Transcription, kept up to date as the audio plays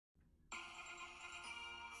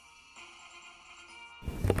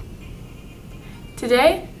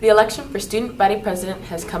Today, the election for student body president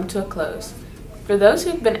has come to a close. For those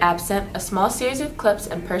who've been absent, a small series of clips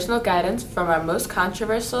and personal guidance from our most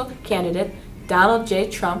controversial candidate, Donald J.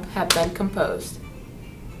 Trump, have been composed.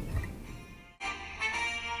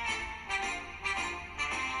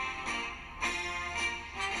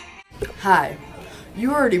 Hi,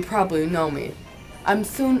 you already probably know me. I'm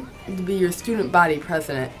soon to be your student body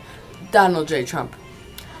president, Donald J. Trump.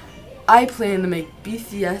 I plan to make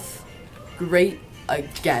BCS great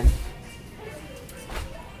again.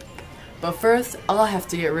 But first, I'll have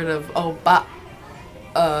to get rid of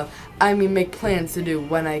make plans to do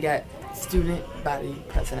when I get student body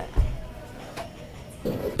president.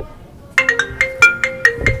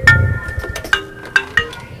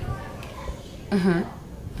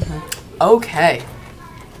 Okay.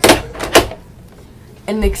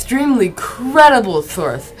 An extremely credible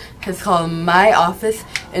source has called my office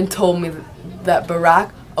and told me that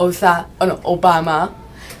Barack Obama's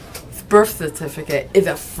birth certificate is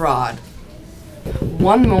a fraud.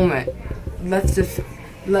 One moment. Let's just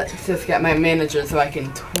get my manager so I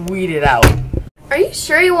can tweet it out. Are you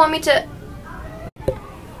sure you want me to?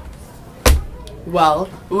 Well,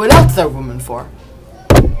 what else are women for?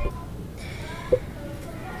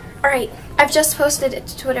 Alright, I've just posted it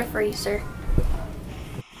to Twitter for you, sir.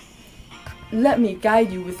 Let me guide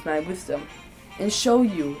you with my wisdom and show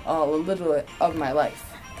you all a little of my life.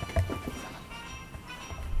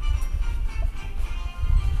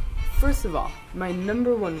 First of all, my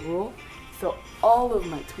number one rule, so all of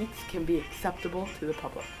my tweets can be acceptable to the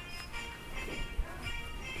public.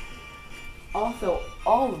 Also,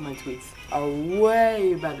 all of my tweets are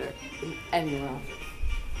way better than anyone else's.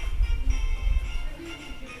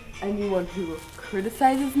 Anyone who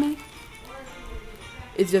criticizes me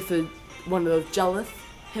is just one of those jealous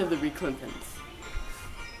Hillary Clintons.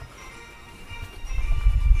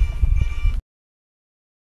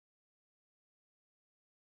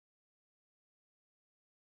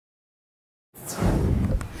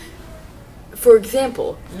 For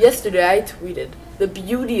example, yesterday I tweeted, "The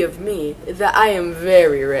beauty of me is that I am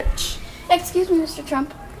very rich." Excuse me, Mr.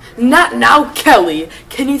 Trump. Not now, Kelly!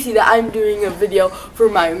 Can you see that I'm doing a video for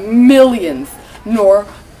my millions, nor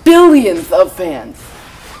billions of fans?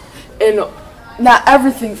 And not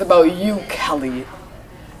everything's about you, Kelly.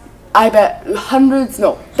 I bet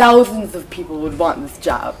thousands of people would want this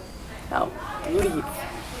job. Now, leave.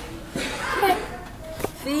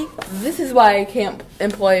 See, this is why I can't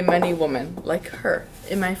employ many women like her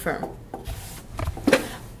in my firm.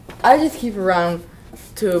 I just keep around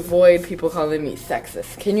to avoid people calling me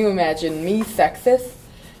sexist. Can you imagine me sexist?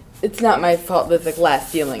 It's not my fault there's a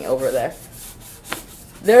glass ceiling over there.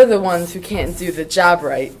 They're the ones who can't do the job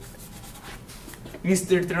right.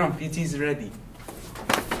 Mr. Trump, it is ready.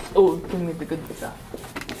 Oh, give me the good stuff.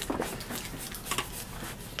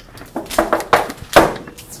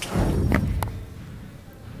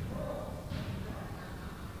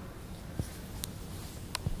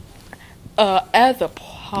 As a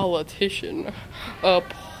politician, a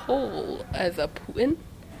Pole as a Putin,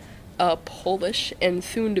 a Polish, and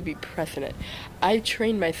soon to be president, I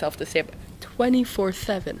trained myself to stay up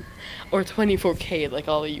 24/7, or 24K like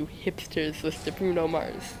all of you hipsters with the Bruno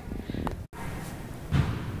Mars.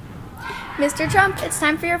 Mr. Trump, it's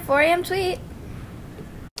time for your 4 a.m. tweet.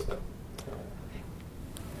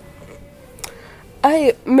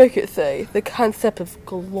 I make it say the concept of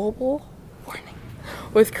global warming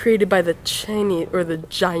was created by the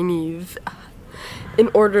Chinese in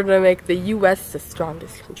order to make the U.S. the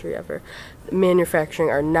strongest country ever. Manufacturing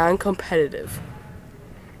are non-competitive.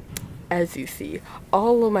 As you see,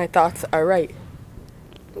 all of my thoughts are right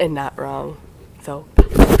and not wrong. So,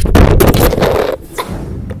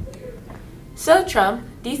 Trump,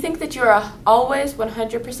 do you think that you are always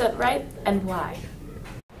 100% right, and why?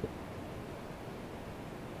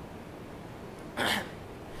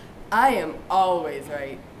 I am always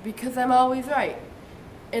right because I'm always right.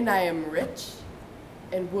 And I am rich,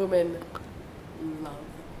 and women love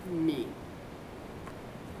me.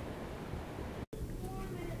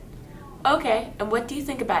 Okay, and what do you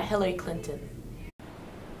think about Hillary Clinton?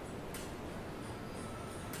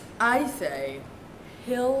 I say,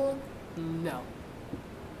 no.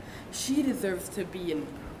 She deserves to be in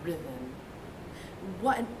prison.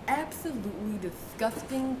 What an absolutely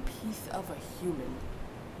disgusting piece of a human.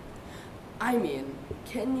 I mean,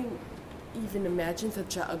 can you even imagine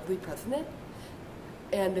such an ugly president?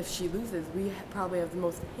 And if she loses, we probably have the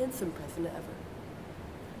most handsome president ever.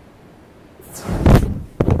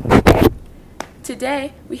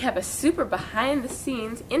 Today, we have a super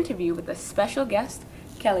behind-the-scenes interview with a special guest,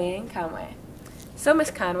 Kellyanne Conway. So, Ms.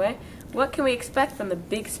 Conway, what can we expect from the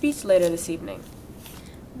big speech later this evening?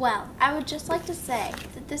 Well, I would just like to say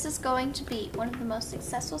that this is going to be one of the most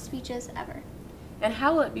successful speeches ever. And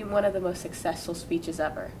how will it be one of the most successful speeches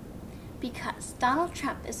ever? Because Donald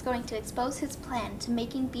Trump is going to expose his plan to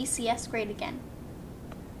making BCS great again.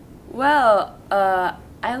 Well,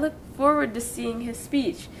 I look forward to seeing his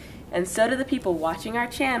speech, and so do the people watching our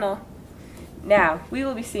channel. Now, we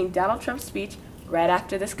will be seeing Donald Trump's speech right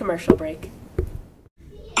after this commercial break.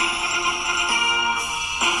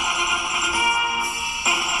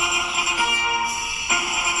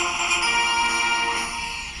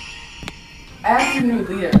 As your new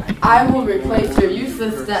leader, I will replace your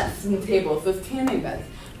useless desks and tables with tanning beds.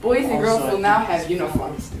 Boys and girls will now have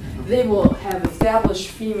uniforms. They will have established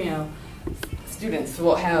female students who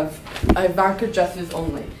will have Ivanka dresses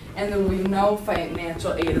only, and there will be no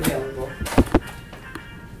financial aid available.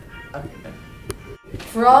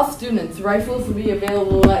 For all students, rifles will be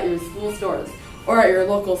available at your school stores or at your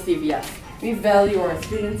local CVS. We value our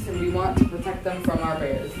students and we want to protect them from our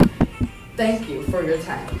bears. Thank you for your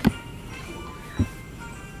time.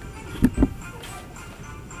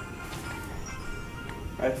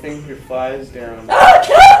 I think your fly is down. Well,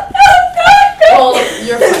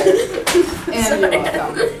 you're fired. And you're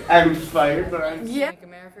welcome. I'm fired, but I'm... Yeah. Make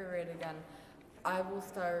America great again. I will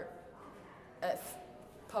start at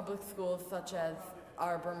public schools such as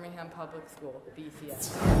our Birmingham Public School,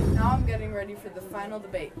 BCS. Now I'm getting ready for the final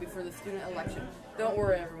debate before the student election. Don't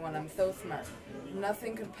worry everyone, I'm so smart.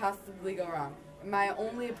 Nothing could possibly go wrong. My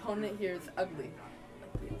only opponent here is ugly.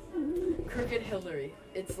 Crooked Hillary.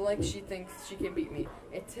 It's like she thinks she can beat me.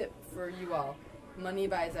 A tip for you all. Money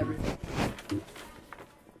buys everything.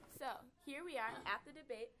 So, here we are at the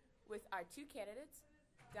debate with our two candidates,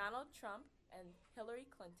 Donald Trump and Hillary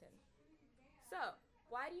Clinton. So,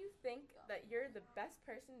 why do you think that you're the best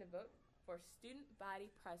person to vote for student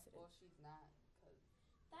body president? Well, she's not.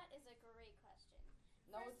 That is a great question.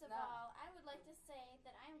 No, First it's of not. all, I would like to say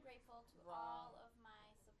that I am grateful to all of my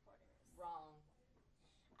supporters. Wrong.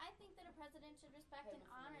 I think that a president should respect and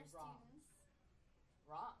honor Wrong. students.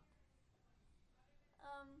 Wrong.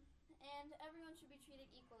 And everyone should be treated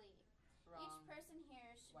equally. Wrong. Each person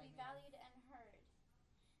here should White be man. valued and heard.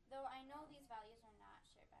 Though I know these values are not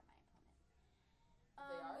shared by my opponent.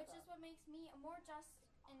 They are, Which is though. what makes me a more just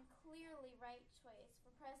and clearly right choice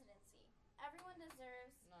for presidency. Everyone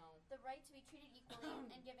deserves No. the right to be treated equally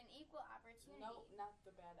and given equal opportunity. No, not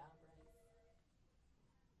the bad operas.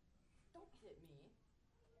 Don't hit me.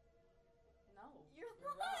 No. You're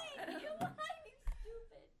wrong. lying! You're lying, you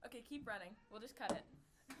stupid! Okay, keep running. We'll just cut it.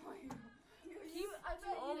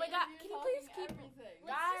 Oh my God, can you please keep- everything? Let's just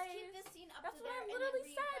Guys, keep this scene up That's to what there I and literally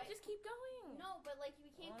then said. read, Just keep going. No, but like we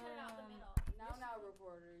can't cut it out in the middle. Now,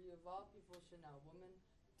 reporter, you of all people should know. Women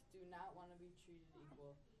do not want to be treated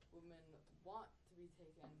equal. Women want to be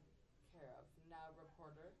taken care of. Now,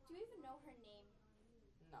 reporter, Do you even know her name?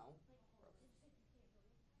 no.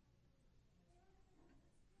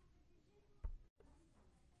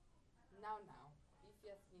 Now,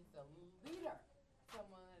 BCS needs a leader.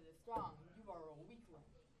 Someone that is strong. You are a weakling.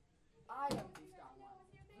 I am the strong one.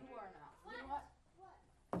 You are not. You know what?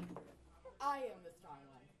 I am the strong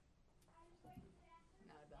one.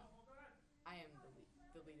 Now done. I am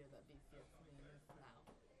the leader that BCS needs now.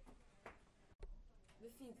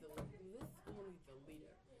 This school needs a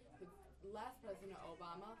leader. The last President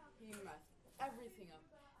Obama, he messed everything up,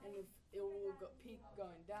 and it will keep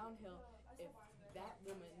going downhill if that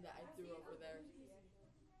woman that I threw over there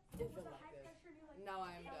is elected. Now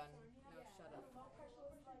I am done. Now shut up.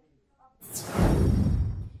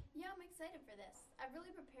 Yeah, I'm excited for this. I've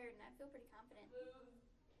really prepared and I feel pretty confident.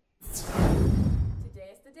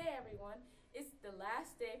 Today is the day, everyone. It's the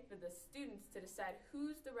last day for the students to decide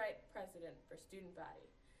who's the right president for student body.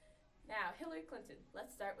 Now, Hillary Clinton,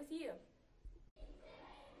 let's start with you.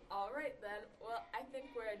 All right, then. Well, I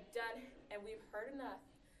think we're done and we've heard enough.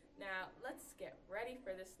 Now, let's get ready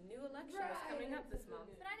for this new election that's coming up this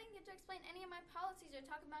month. But I didn't get to explain any of my policies or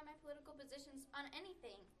talk about my political positions on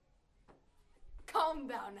anything.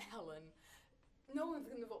 Calm down, Helen. No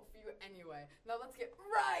one's gonna vote for you anyway. Now let's get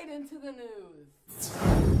right into the news.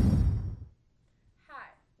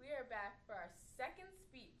 Hi, we are back for our second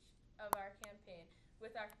speech of our campaign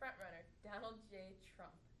with our frontrunner, Donald J.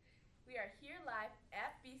 Trump. We are here live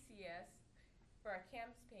at BCS for our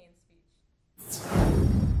campaign speech.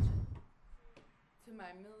 To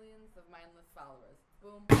my millions of mindless followers.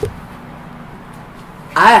 Boom.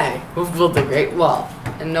 I have built a great wall,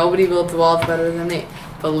 and nobody built walls better than me.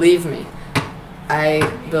 Believe me, I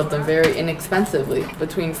built them very inexpensively,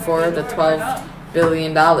 between $4 to $12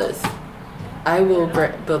 billion. I will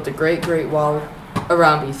build a great wall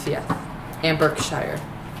around BCS, and Berkshire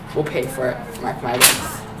will pay for it. Mark my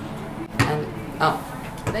words. Oh,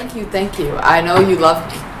 thank you, thank you. I know you love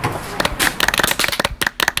me.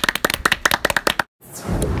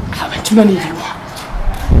 How much money do you want?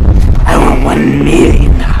 I want $1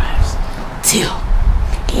 million. Deal.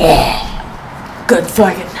 Yeah. Good, so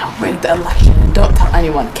I can now rig the election and don't tell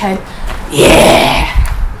anyone, okay? Yeah!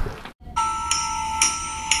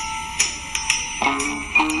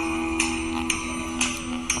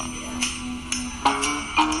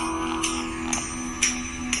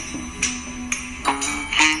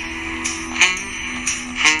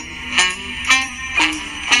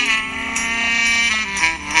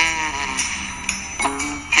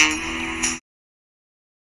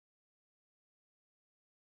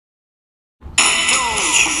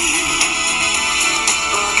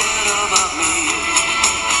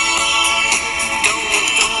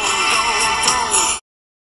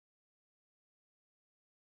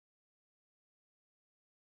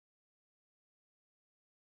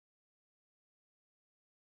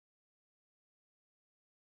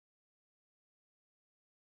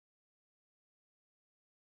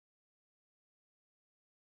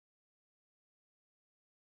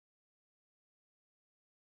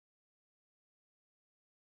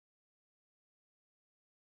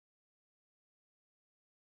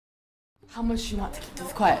 How much do you want to keep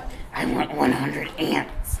this quiet? I want 100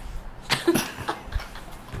 ants.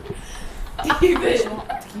 David! I want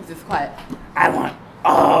to keep this quiet. I want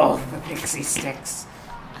all the pixie sticks.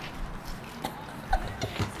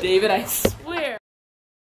 David, I